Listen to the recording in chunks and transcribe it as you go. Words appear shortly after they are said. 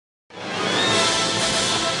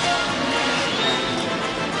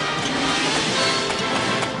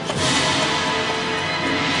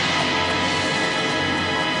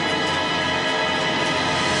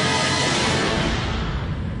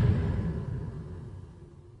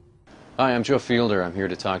Hi, I'm Joe Fielder. I'm here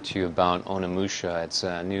to talk to you about Onimusha. It's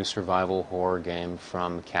a new survival horror game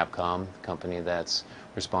from Capcom, the company that's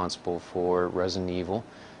responsible for Resident Evil.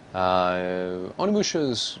 Onimusha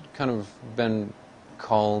has kind of been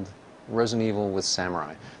called Resident Evil with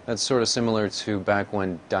samurai. That's sort of similar to back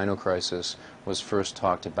when Dino Crisis was first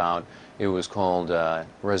talked about. It was called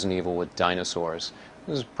Resident Evil with dinosaurs.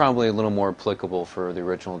 This is probably a little more applicable for the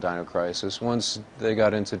original Dino Crisis. Once they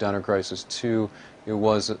got into Dino Crisis 2, it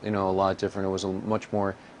was, a lot different. It was a much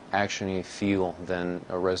more action-y feel than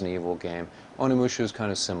a Resident Evil game. Onimusha is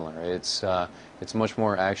kind of similar. It's much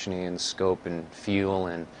more action-y in scope and feel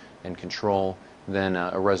and control than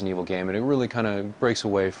a Resident Evil game, and it really kind of breaks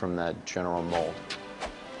away from that general mold.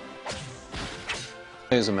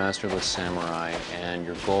 Is a masterless samurai, and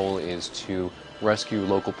your goal is to rescue a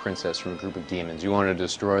local princess from a group of demons. You want to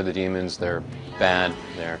destroy the demons. They're bad,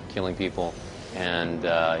 they're killing people, and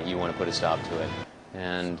you want to put a stop to it.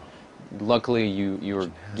 And luckily you were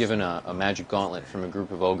given a magic gauntlet from a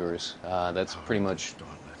group of ogres. That's pretty much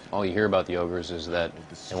all you hear about the ogres, is that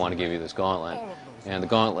they want to give you this gauntlet. And the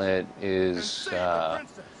gauntlet is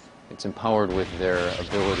it's empowered with their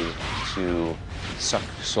ability to suck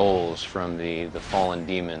souls from the fallen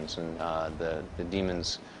demons, and the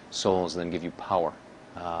demons' souls then give you power.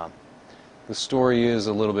 The story is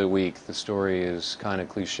a little bit weak. The story is kind of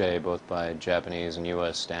cliche, both by Japanese and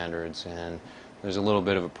US standards, and there's a little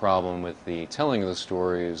bit of a problem with the telling of the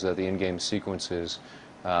story, is that the in-game sequences,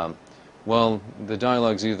 well, the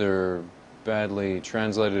dialogue's either badly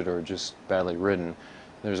translated or just badly written.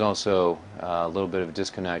 There's also a little bit of a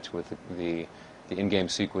disconnect with the in-game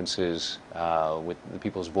sequences with the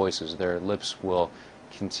people's voices. Their lips will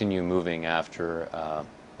continue moving after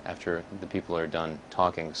the people are done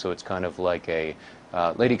talking. So it's kind of like a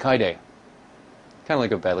Lady Kaide, kind of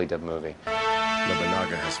like a badly dubbed movie.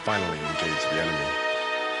 Nobunaga has finally engaged the enemy.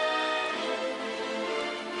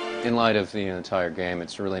 In light of the entire game,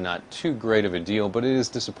 it's really not too great of a deal, but it is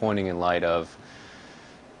disappointing in light of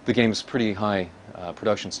the game's pretty high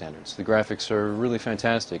production standards. The graphics are really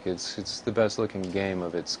fantastic. It's the best looking game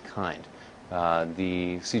of its kind.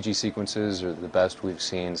 The CG sequences are the best we've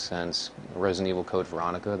seen since Resident Evil Code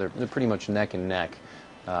Veronica. They're pretty much neck and neck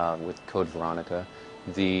with Code Veronica.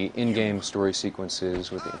 The in-game story sequences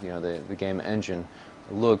with the game engine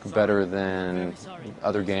look better than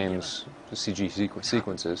other games' CG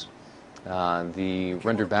sequences. The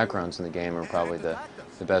rendered backgrounds in the game are probably the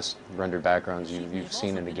best rendered backgrounds you've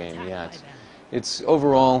seen in a game yet. It's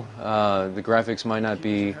overall, the graphics might not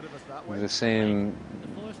be the same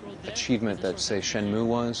achievement that, say, Shenmue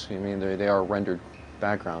was. I mean, they are rendered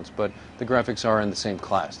backgrounds, but the graphics are in the same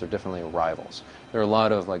class. They're definitely rivals. There are a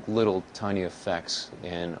lot of little tiny effects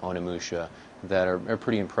in Onimusha that are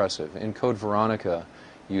pretty impressive. In Code Veronica,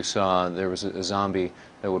 you saw there was a zombie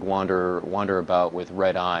that would wander about with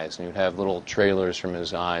red eyes, and you'd have little trailers from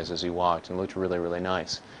his eyes as he walked, and it looked really, really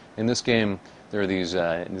nice. In this game, there are these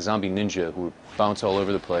zombie ninja who bounce all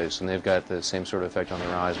over the place, and they've got the same sort of effect on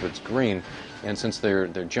their eyes, but it's green. And since they're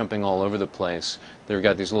jumping all over the place, they've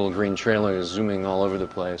got these little green trailers zooming all over the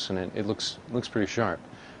place, and it looks pretty sharp.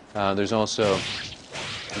 There's also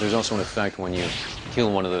an effect when you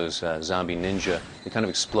kill one of those zombie ninja. They kind of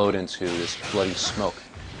explode into this bloody smoke,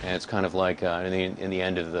 and it's kind of like in the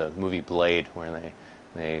end of the movie Blade, where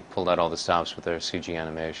they pulled out all the stops with their CG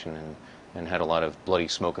animation and had a lot of bloody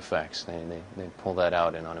smoke effects. They pulled that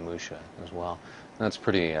out in Onimusha as well. That's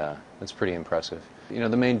pretty impressive.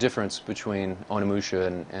 The main difference between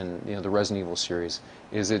Onimusha and the Resident Evil series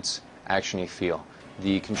is its actiony feel.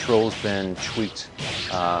 The controls been tweaked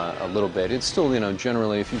a little bit. It's still,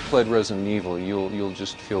 generally, if you've played Resident Evil, you'll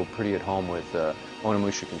just feel pretty at home with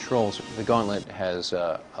Onimusha controls. The gauntlet has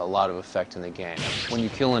a lot of effect in the game. When you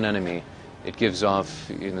kill an enemy, it gives off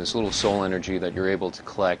this little soul energy that you're able to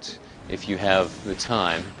collect if you have the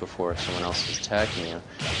time before someone else is attacking you.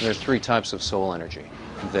 There are three types of soul energy.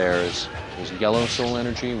 There's yellow soul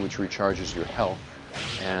energy, which recharges your health,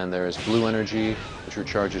 and there's blue energy, which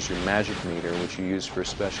recharges your magic meter, which you use for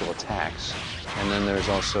special attacks. And then there's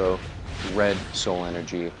also red soul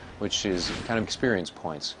energy, which is kind of experience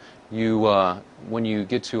points. When you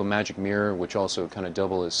get to a magic mirror, which also kind of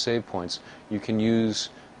double as save points, you can use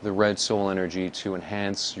the red soul energy to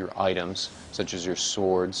enhance your items, such as your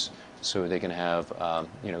swords, so they can have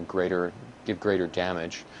give greater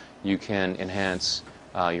damage. You can enhance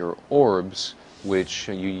your orbs, which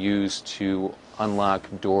you use to unlock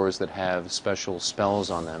doors that have special spells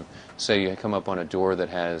on them. Say you come up on a door that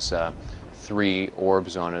has 3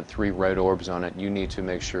 orbs on it, 3 red orbs on it. You need to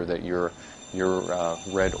make sure that your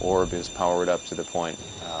red orb is powered up to the point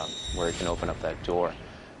where it can open up that door.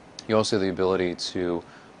 You also have the ability to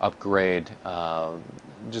upgrade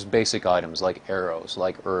just basic items like arrows,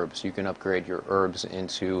 like herbs. You can upgrade your herbs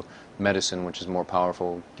into medicine, which is more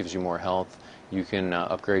powerful, gives you more health. You can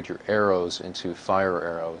upgrade your arrows into fire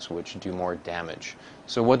arrows, which do more damage.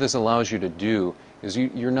 So what this allows you to do is you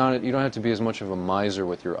don't have to be as much of a miser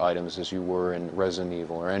with your items as you were in Resident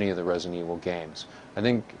Evil or any of the Resident Evil games. I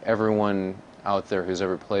think everyone out there who's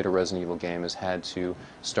ever played a Resident Evil game has had to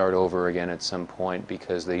start over again at some point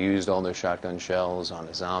because they used all their shotgun shells on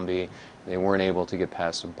a zombie. They weren't able to get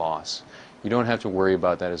past a boss. You don't have to worry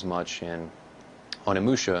about that as much in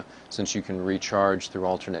Onimusha, since you can recharge through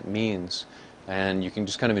alternate means, and you can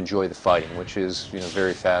just kind of enjoy the fighting, which is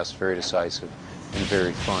very fast, very decisive, and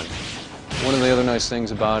very fun. One of the other nice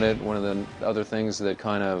things about it, one of the other things that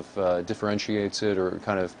kind of differentiates it or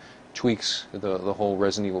kind of tweaks the whole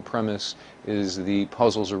Resident Evil premise is the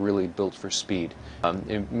puzzles are really built for speed.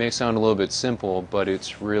 It may sound a little bit simple, but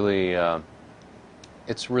it's really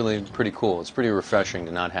pretty cool. It's pretty refreshing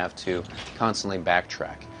to not have to constantly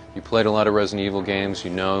backtrack. You played a lot of Resident Evil games,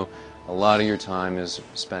 you know a lot of your time is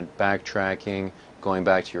spent backtracking, going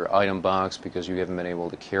back to your item box because you haven't been able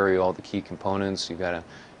to carry all the key components. You've got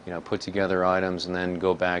to put together items and then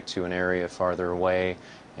go back to an area farther away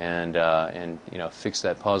and fix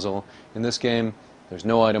that puzzle. In this game, there's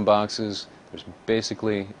no item boxes. There's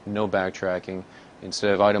basically no backtracking.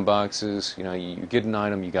 Instead of item boxes, you get an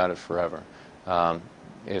item, you got it forever.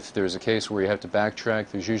 If there's a case where you have to backtrack,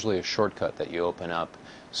 there's usually a shortcut that you open up.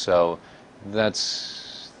 So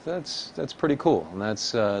that's pretty cool, and that's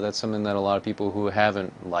something that a lot of people who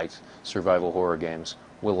haven't liked survival horror games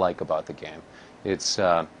will like about the game. It's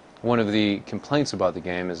one of the complaints about the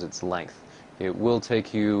game is its length. It will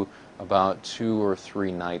take you about 2 or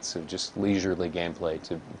 3 nights of just leisurely gameplay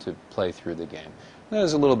to play through the game. That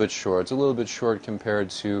is a little bit short. It's a little bit short compared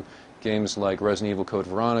to games like Resident Evil Code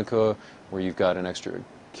Veronica, where you've got an extra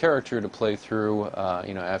character to play through,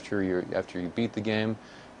 after you beat the game.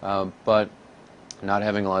 But not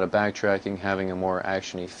having a lot of backtracking, having a more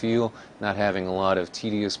actiony feel, not having a lot of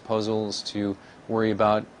tedious puzzles to worry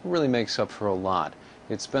about, really makes up for a lot.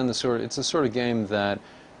 It's the sort of game that,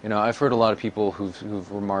 I've heard a lot of people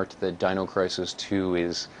who've remarked that Dino Crisis 2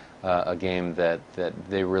 is a game that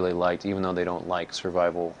they really liked, even though they don't like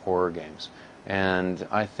survival horror games. And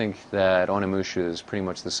I think that Onimusha is pretty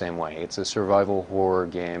much the same way. It's a survival horror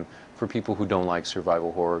game for people who don't like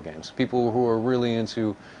survival horror games. People who are really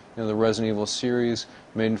into the Resident Evil series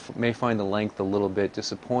may find the length a little bit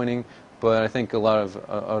disappointing, but I think a lot of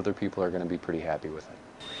other people are going to be pretty happy with it.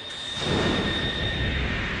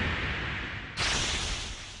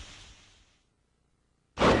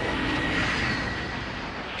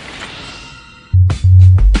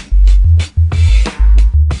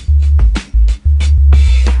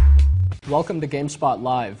 Welcome to GameSpot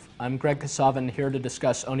Live. I'm Greg Kasavin, here to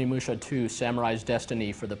discuss Onimusha 2: Samurai's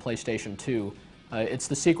Destiny for the PlayStation 2. It's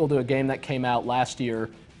the sequel to a game that came out last year,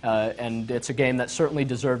 and it's a game that certainly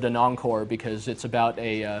deserved an encore because it's about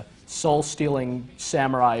a soul-stealing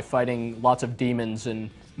samurai fighting lots of demons in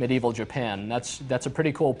medieval Japan. That's a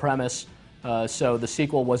pretty cool premise, so the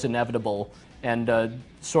sequel was inevitable. And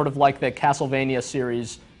sort of like the Castlevania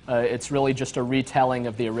series, it's really just a retelling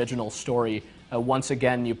of the original story. Once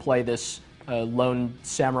again, you play this lone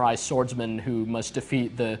samurai swordsman who must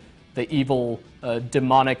defeat the evil,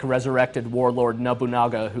 demonic, resurrected warlord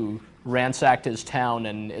Nobunaga, who ransacked his town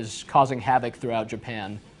and is causing havoc throughout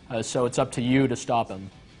Japan. So it's up to you to stop him.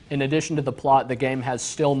 In addition to the plot, the game has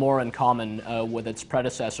still more in common with its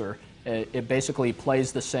predecessor. It basically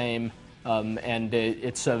plays the same, and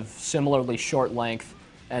it's of similarly short length,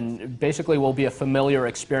 and basically will be a familiar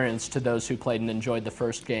experience to those who played and enjoyed the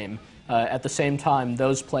first game. At the same time,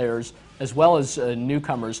 those players, as well as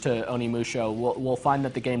newcomers to Onimusha, will find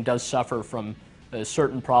that the game does suffer from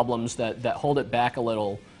certain problems that hold it back a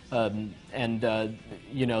little, and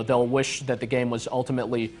they'll wish that the game was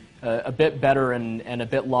ultimately a bit better and a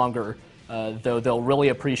bit longer, though they'll really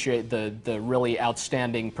appreciate the really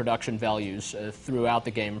outstanding production values throughout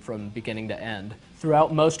the game from beginning to end.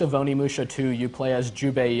 Throughout most of Onimusha 2, you play as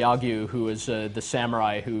Jubei Yagyu, who is the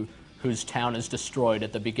samurai whose town is destroyed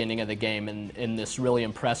at the beginning of the game in this really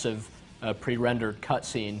impressive pre-rendered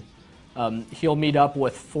cutscene. He'll meet up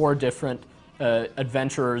with 4 different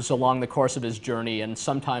adventurers along the course of his journey, and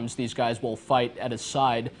sometimes these guys will fight at his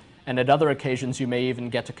side, and at other occasions you may even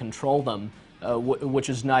get to control them, which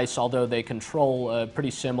is nice, although they control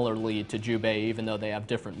pretty similarly to Jubei, even though they have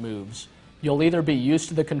different moves. You'll either be used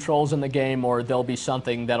to the controls in the game, or there'll be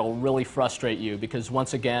something that'll really frustrate you, because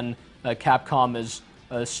once again, Capcom is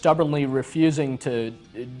stubbornly refusing to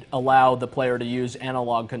allow the player to use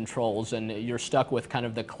analog controls, and you're stuck with kind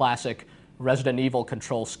of the classic Resident Evil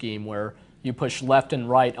control scheme where you push left and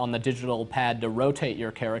right on the digital pad to rotate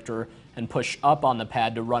your character and push up on the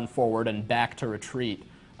pad to run forward and back to retreat.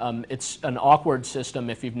 It's an awkward system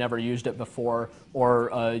if you've never used it before,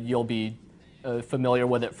 or you'll be familiar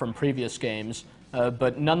with it from previous games.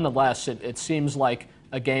 But nonetheless, it seems like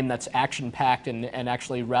a game that's action-packed and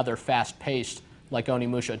actually rather fast-paced, like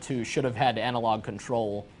Onimusha 2, should have had analog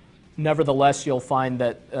control. Nevertheless, you'll find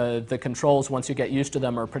that the controls, once you get used to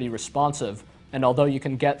them, are pretty responsive. And although you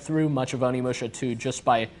can get through much of Onimusha 2 just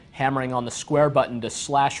by hammering on the square button to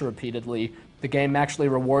slash repeatedly, the game actually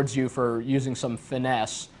rewards you for using some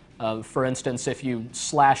finesse. For instance, if you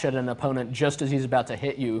slash at an opponent just as he's about to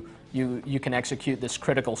hit you, you can execute this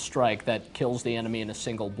critical strike that kills the enemy in a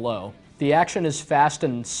single blow. The action is fast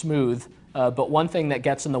and smooth, but one thing that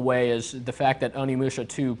gets in the way is the fact that Onimusha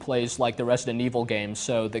 2 plays like the Resident Evil games,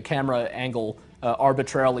 so the camera angle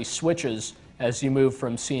arbitrarily switches as you move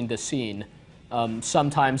from scene to scene.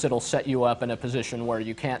 Sometimes it'll set you up in a position where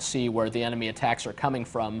you can't see where the enemy attacks are coming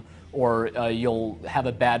from, or you'll have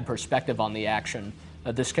a bad perspective on the action.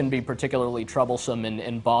 This can be particularly troublesome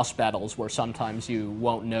in boss battles where sometimes you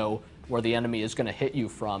won't know where the enemy is going to hit you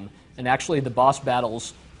from. And actually the boss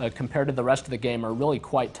battles, compared to the rest of the game, are really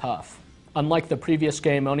quite tough. Unlike the previous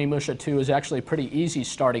game, Onimusha 2 is actually pretty easy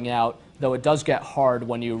starting out, though it does get hard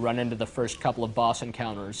when you run into the first couple of boss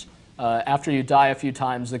encounters. After you die a few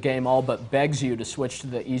times, the game all but begs you to switch to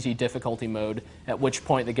the easy difficulty mode, at which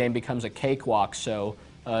point the game becomes a cakewalk, so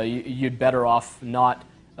you'd better off not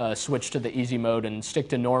switch to the easy mode and stick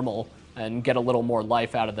to normal and get a little more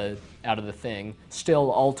life out of the thing. Still,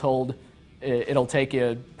 all told, it'll take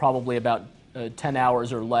you probably about 10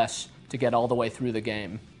 hours or less to get all the way through the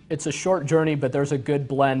game. It's a short journey, but there's a good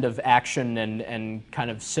blend of action and kind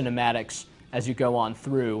of cinematics as you go on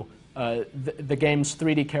through. The game's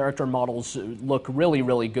 3D character models look really,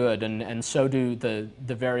 really good, and so do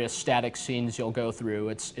the various static scenes you'll go through.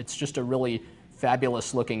 It's just a really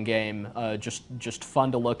fabulous looking game, just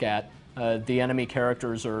fun to look at. The enemy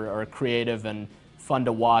characters are creative and fun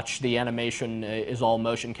to watch. The animation is all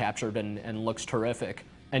motion captured and looks terrific.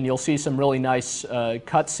 And you'll see some really nice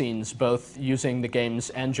cutscenes, both using the game's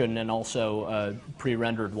engine and also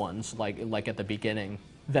pre-rendered ones, like at the beginning.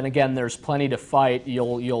 Then again, there's plenty to fight.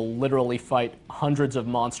 You'll literally fight hundreds of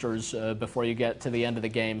monsters before you get to the end of the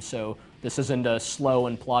game, so this isn't a slow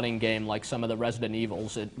and plodding game like some of the Resident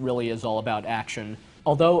Evils. It really is all about action.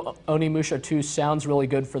 Although Onimusha 2 sounds really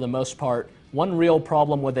good for the most part, one real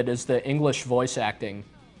problem with it is the English voice acting.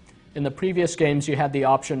 In the previous games, you had the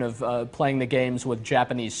option of playing the games with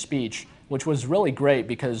Japanese speech, which was really great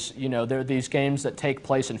because, you know, they're these games that take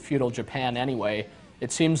place in feudal Japan anyway.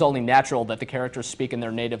 It seems only natural that the characters speak in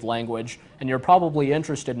their native language, and you're probably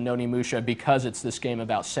interested in Onimusha because it's this game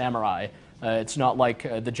about samurai. It's not like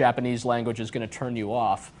the Japanese language is going to turn you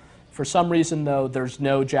off. For some reason, though, there's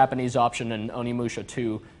no Japanese option in Onimusha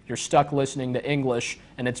 2. You're stuck listening to English,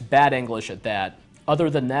 and it's bad English at that. Other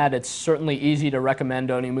than that, it's certainly easy to recommend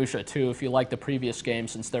Onimusha 2 if you like the previous game,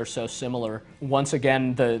 since they're so similar. Once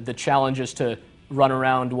again, the challenge is to run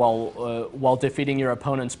around while defeating your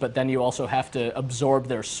opponents, but then you also have to absorb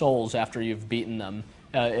their souls after you've beaten them.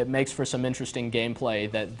 It makes for some interesting gameplay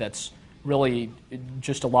that's really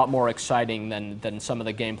just a lot more exciting than some of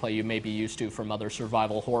the gameplay you may be used to from other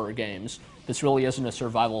survival horror games. This really isn't a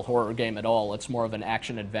survival horror game at all. It's more of an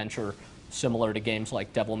action-adventure similar to games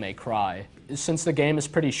like Devil May Cry. Since the game is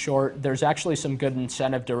pretty short, there's actually some good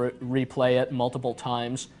incentive to replay it multiple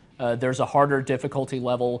times. There's a harder difficulty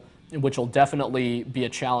level, which will definitely be a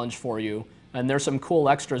challenge for you. And there's some cool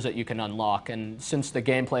extras that you can unlock. And since the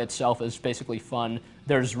gameplay itself is basically fun,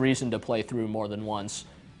 there's reason to play through more than once.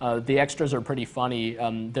 The extras are pretty funny.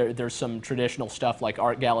 There's some traditional stuff like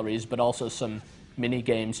art galleries, but also some mini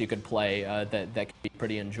games you could play that can be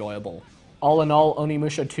pretty enjoyable. All in all,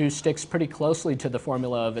 Onimusha 2 sticks pretty closely to the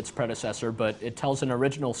formula of its predecessor, but it tells an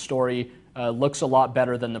original story, looks a lot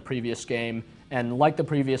better than the previous game, and like the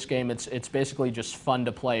previous game, it's basically just fun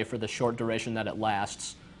to play for the short duration that it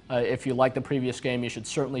lasts. If you like the previous game, you should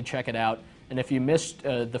certainly check it out, and if you missed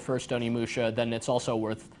the first Onimusha, then it's also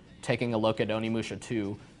worth taking a look at Onimusha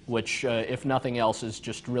 2, which, if nothing else, is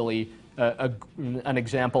just really an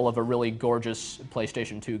example of a really gorgeous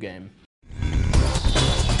PlayStation 2 game.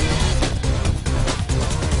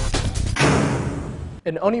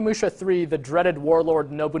 In Onimusha 3, the dreaded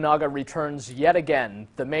warlord Nobunaga returns yet again.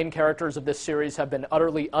 The main characters of this series have been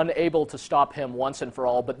utterly unable to stop him once and for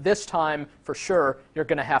all, but this time, for sure, you're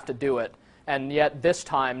going to have to do it. And yet this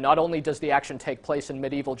time, not only does the action take place in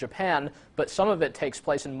medieval Japan, but some of it takes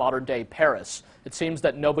place in modern-day Paris. It seems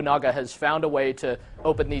that Nobunaga has found a way to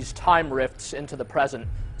open these time rifts into the present,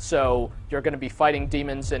 so you're going to be fighting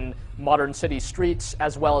demons in modern city streets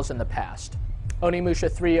as well as in the past.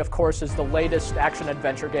 Onimusha 3, of course, is the latest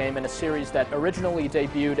action-adventure game in a series that originally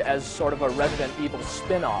debuted as sort of a Resident Evil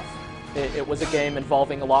spin-off. It was a game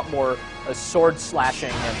involving a lot more sword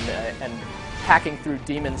slashing and hacking through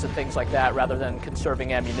demons and things like that rather than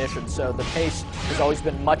conserving ammunition. So the pace has always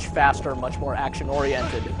been much faster, much more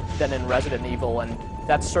action-oriented than in Resident Evil, and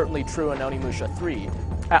that's certainly true in Onimusha 3.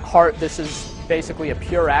 At heart, this is basically a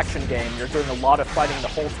pure action game. You're doing a lot of fighting the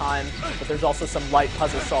whole time, but there's also some light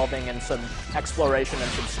puzzle solving and some exploration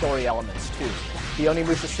and some story elements too. The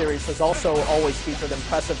Onimusha series has also always featured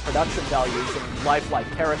impressive production values and lifelike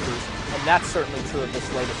characters, and that's certainly true of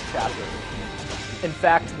this latest chapter. In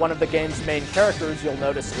fact, one of the game's main characters, you'll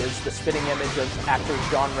notice, is the spitting image of actor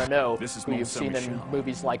Jean Reno, who you've seen in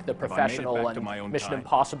movies like The Professional and Mission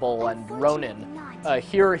Impossible and Ronin.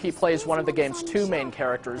 Here he plays one of the game's two main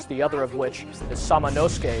characters, the other of which is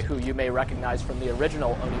Samanosuke, who you may recognize from the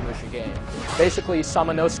original Onimusha game. Basically,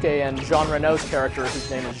 Samanosuke and Jean Reno's character,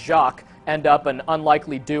 whose name is Jacques, end up an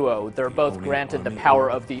unlikely duo. They're both granted the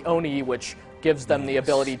power of the Oni, which gives them the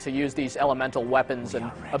ability to use these elemental weapons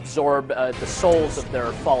and absorb the souls of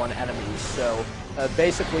their fallen enemies. So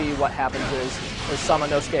basically what happens is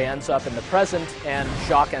Samanosuke ends up in the present and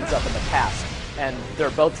Jacques ends up in the past. And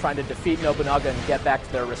they're both trying to defeat Nobunaga and get back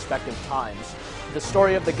to their respective times. The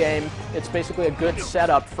story of the game, it's basically a good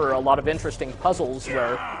setup for a lot of interesting puzzles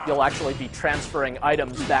where you'll actually be transferring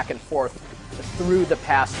items back and forth through the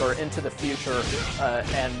past or into the future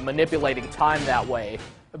and manipulating time that way.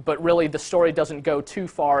 But really, the story doesn't go too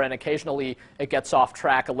far, and occasionally it gets off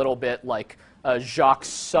track a little bit, like Jacques'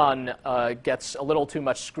 son gets a little too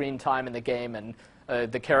much screen time in the game, and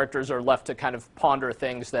the characters are left to kind of ponder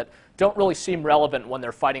things that don't really seem relevant when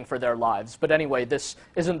they're fighting for their lives. But anyway, this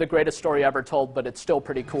isn't the greatest story ever told, but it's still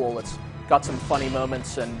pretty cool. It's got some funny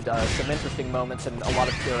moments and some interesting moments and a lot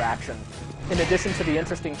of pure action. In addition to the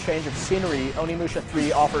interesting change of scenery, Onimusha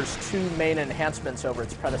 3 offers two main enhancements over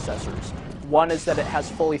its predecessors. One is that it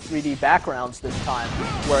has fully 3D backgrounds this time,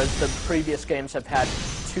 whereas the previous games have had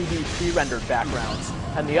 2D pre-rendered backgrounds.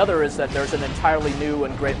 And the other is that there's an entirely new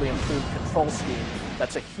and greatly improved control scheme.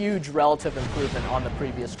 That's a huge relative improvement on the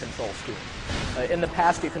previous control scheme. In the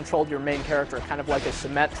past, you controlled your main character kind of like a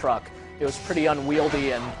cement truck. It was pretty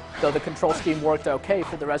unwieldy, and though the control scheme worked okay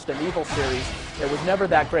for the Resident Evil series, it was never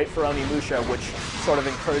that great for Onimusha, which sort of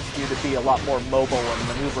encouraged you to be a lot more mobile and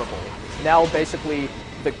maneuverable. Now, basically,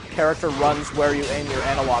 the character runs where you aim your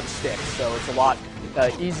analog stick, so it's a lot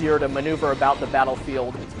easier to maneuver about the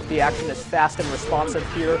battlefield. The action is fast and responsive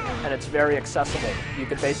here, and it's very accessible. You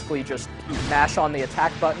could basically just mash on the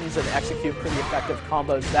attack buttons and execute pretty effective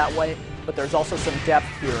combos that way, but there's also some depth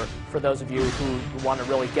here for those of you who want to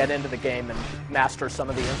really get into the game and master some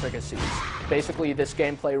of the intricacies. Basically, this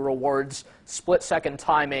gameplay rewards split-second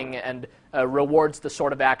timing and rewards the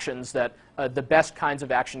sort of actions that the best kinds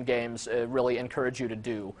of action games really encourage you to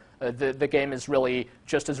do. The game is really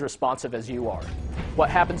just as responsive as you are. What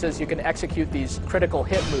happens is you can execute these critical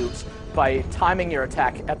hit moves by timing your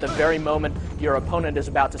attack at the very moment your opponent is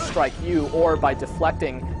about to strike you, or by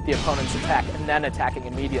deflecting the opponent's attack and then attacking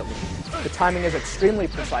immediately. The timing is extremely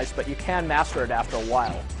precise, but you can master it after a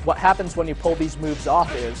while. What happens when you pull these moves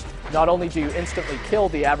off is, not only do you instantly kill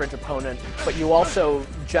the average opponent, but you also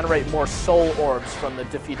generate more soul orbs from the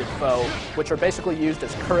defeated foe, which are basically used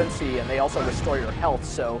as currency, and they also restore your health,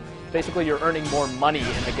 so basically you're earning more money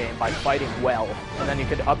in the game by fighting well, and then you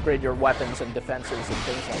could upgrade your weapons and defenses and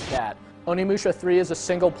things like that. Onimusha 3 is a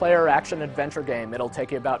single-player action-adventure game. It'll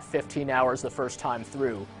take you about 15 hours the first time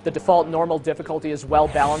through. The default normal difficulty is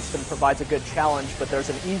well-balanced and provides a good challenge, but there's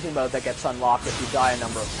an easy mode that gets unlocked if you die a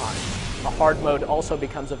number of times. A hard mode also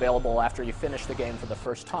becomes available after you finish the game for the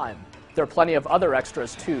first time. There are plenty of other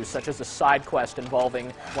extras too, such as a side quest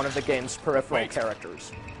involving one of the game's peripheral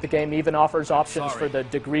characters. The game even offers options for the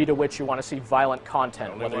degree to which you want to see violent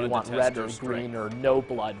content, whether you want red or green or no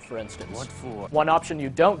blood, for instance. One option you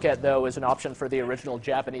don't get, though, is an option for the original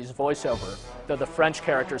Japanese voiceover, though the French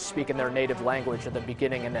characters speak in their native language at the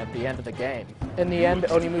beginning and at the end of the game. In the end,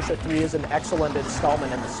 Onimusha 3 is an excellent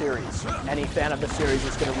installment in the series. Any fan of the series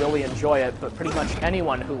is going to really enjoy it, but pretty much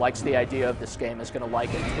anyone who likes the idea of this game is going to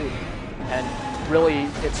like it too. And really,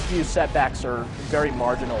 its few setbacks are very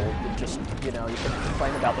marginal. Just, you know, you can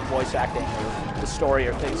complain about the voice acting or the story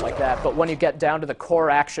or things like that. But when you get down to the core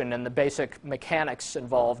action and the basic mechanics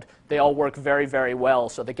involved, they all work very, very well.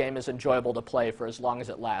 So the game is enjoyable to play for as long as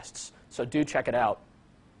it lasts. So do check it out.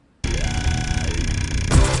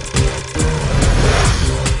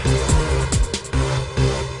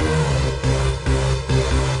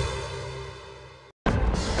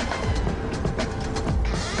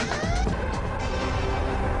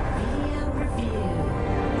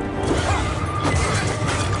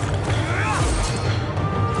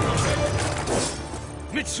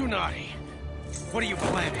 What are you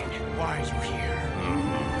planning? Why are you here?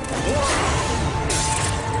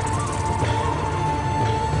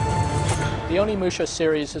 The Onimusha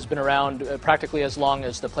series has been around practically as long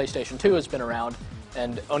as the PlayStation 2 has been around,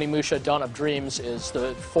 and Onimusha Dawn of Dreams is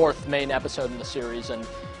the fourth main episode in the series, and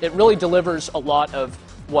it really delivers a lot of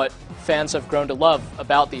what fans have grown to love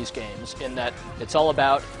about these games, in that it's all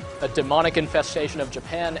about a demonic infestation of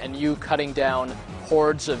Japan and you cutting down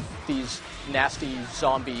hordes of these nasty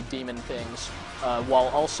zombie demon things, while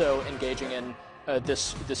also engaging in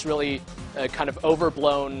this really kind of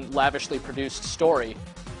overblown, lavishly produced story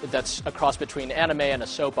that's a cross between anime and a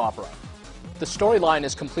soap opera. The storyline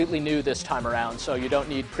is completely new this time around, so you don't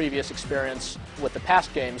need previous experience with the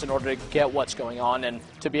past games in order to get what's going on and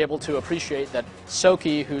to be able to appreciate that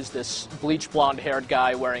Soki, who's this bleach blonde-haired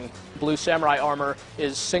guy wearing blue samurai armor,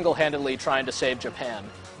 is single-handedly trying to save Japan.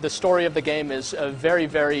 The story of the game is very,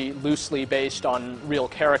 very loosely based on real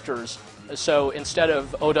characters. So instead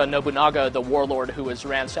of Oda Nobunaga, the warlord who was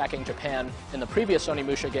ransacking Japan in the previous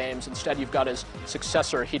Onimusha games, instead you've got his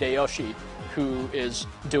successor Hideyoshi, who is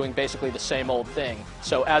doing basically the same old thing.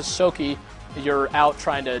 So as Soki, you're out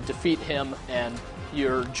trying to defeat him, and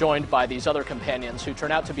you're joined by these other companions who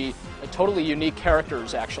turn out to be totally unique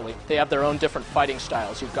characters, actually. They have their own different fighting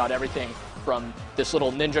styles. You've got everything from this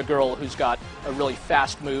little ninja girl who's got really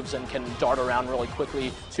fast moves and can dart around really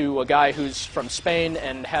quickly, to a guy who's from Spain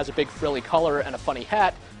and has a big frilly collar and a funny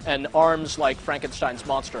hat and arms like Frankenstein's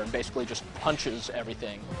monster and basically just punches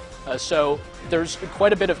everything. So there's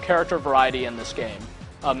quite a bit of character variety in this game.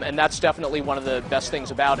 And that's definitely one of the best things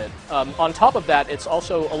about it. On top of that, it's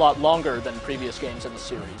also a lot longer than previous games in the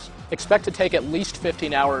series. Expect to take at least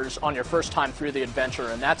 15 hours on your first time through the adventure,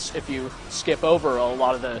 and that's if you skip over a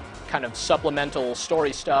lot of the kind of supplemental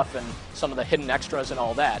story stuff and some of the hidden extras and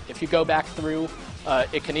all that. If you go back through,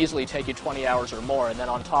 it can easily take you 20 hours or more, and then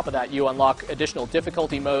on top of that you unlock additional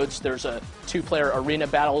difficulty modes. There's a 2-player arena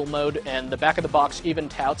battle mode, and the back of the box even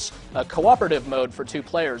touts a cooperative mode for 2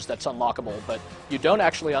 players that's unlockable, but you don't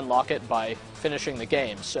actually unlock it by finishing the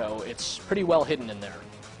game, so it's pretty well hidden in there.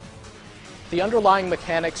 The underlying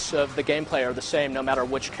mechanics of the gameplay are the same no matter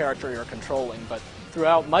which character you're controlling, but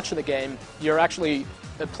throughout much of the game you're actually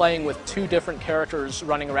playing with 2 different characters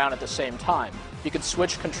running around at the same time. You can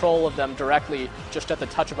switch control of them directly just at the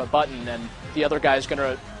touch of a button, and the other guy's going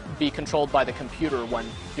to be controlled by the computer when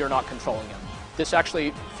you're not controlling him. This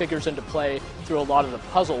actually figures into play through a lot of the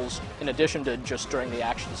puzzles in addition to just during the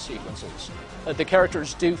action sequences. The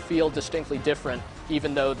characters do feel distinctly different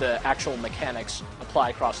even though the actual mechanics apply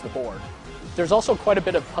across the board. There's also quite a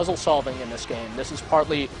bit of puzzle solving in this game. This is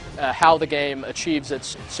partly how the game achieves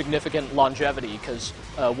its significant longevity, because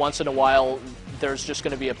once in a while there's just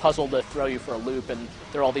going to be a puzzle to throw you for a loop, and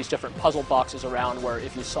there are all these different puzzle boxes around where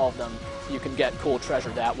if you solve them you can get cool treasure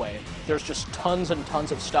that way. There's just tons and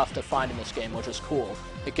tons of stuff to find in this game, which is cool.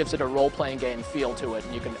 It gives it a role-playing game feel to it,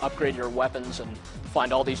 and you can upgrade your weapons and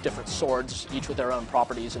find all these different swords, each with their own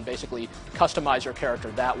properties, and basically customize your character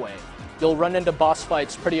that way. You'll run into boss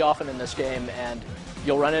fights pretty often in this game, and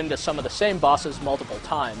you'll run into some of the same bosses multiple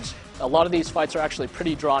times. A lot of these fights are actually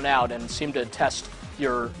pretty drawn out and seem to test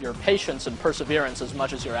your patience and perseverance as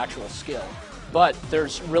much as your actual skill. But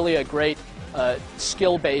there's really a great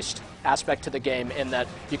skill-based aspect to the game in that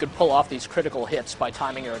you could pull off these critical hits by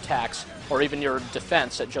timing your attacks or even your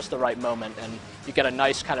defense at just the right moment, and you get a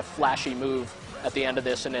nice kind of flashy move at the end of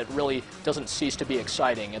this, and it really doesn't cease to be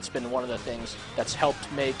exciting. It's been one of the things that's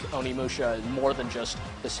helped make Onimusha more than just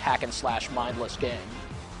this hack-and-slash mindless game.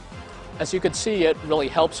 As you can see, it really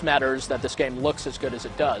helps matters that this game looks as good as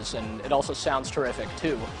it does, and it also sounds terrific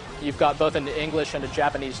too. You've got both an English and a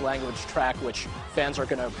Japanese language track, which fans are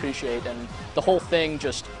going to appreciate, and the whole thing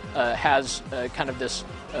just has kind of this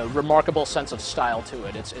remarkable sense of style to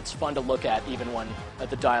it. It's fun to look at even when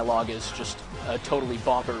the dialogue is just totally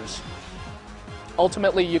bonkers.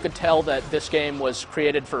 Ultimately, you could tell that this game was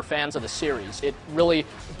created for fans of the series. It really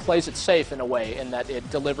plays it safe in a way, in that it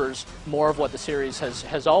delivers more of what the series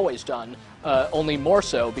has always done, only more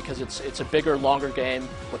so because it's a bigger, longer game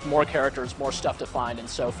with more characters, more stuff to find, and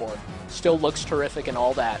so forth. Still looks terrific and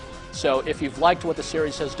all that. So if you've liked what the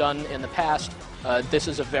series has done in the past, this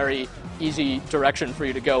is a very easy direction for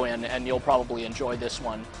you to go in, and you'll probably enjoy this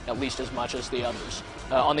one at least as much as the others.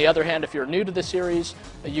 On the other hand, if you're new to the series,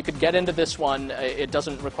 you could get into this one. It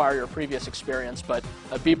doesn't require your previous experience, but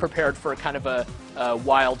be prepared for kind of a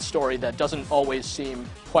wild story that doesn't always seem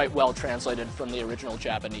quite well translated from the original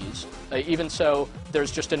Japanese. Even so,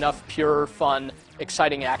 there's just enough pure, fun,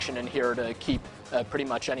 exciting action in here to keep pretty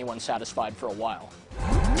much anyone satisfied for a while.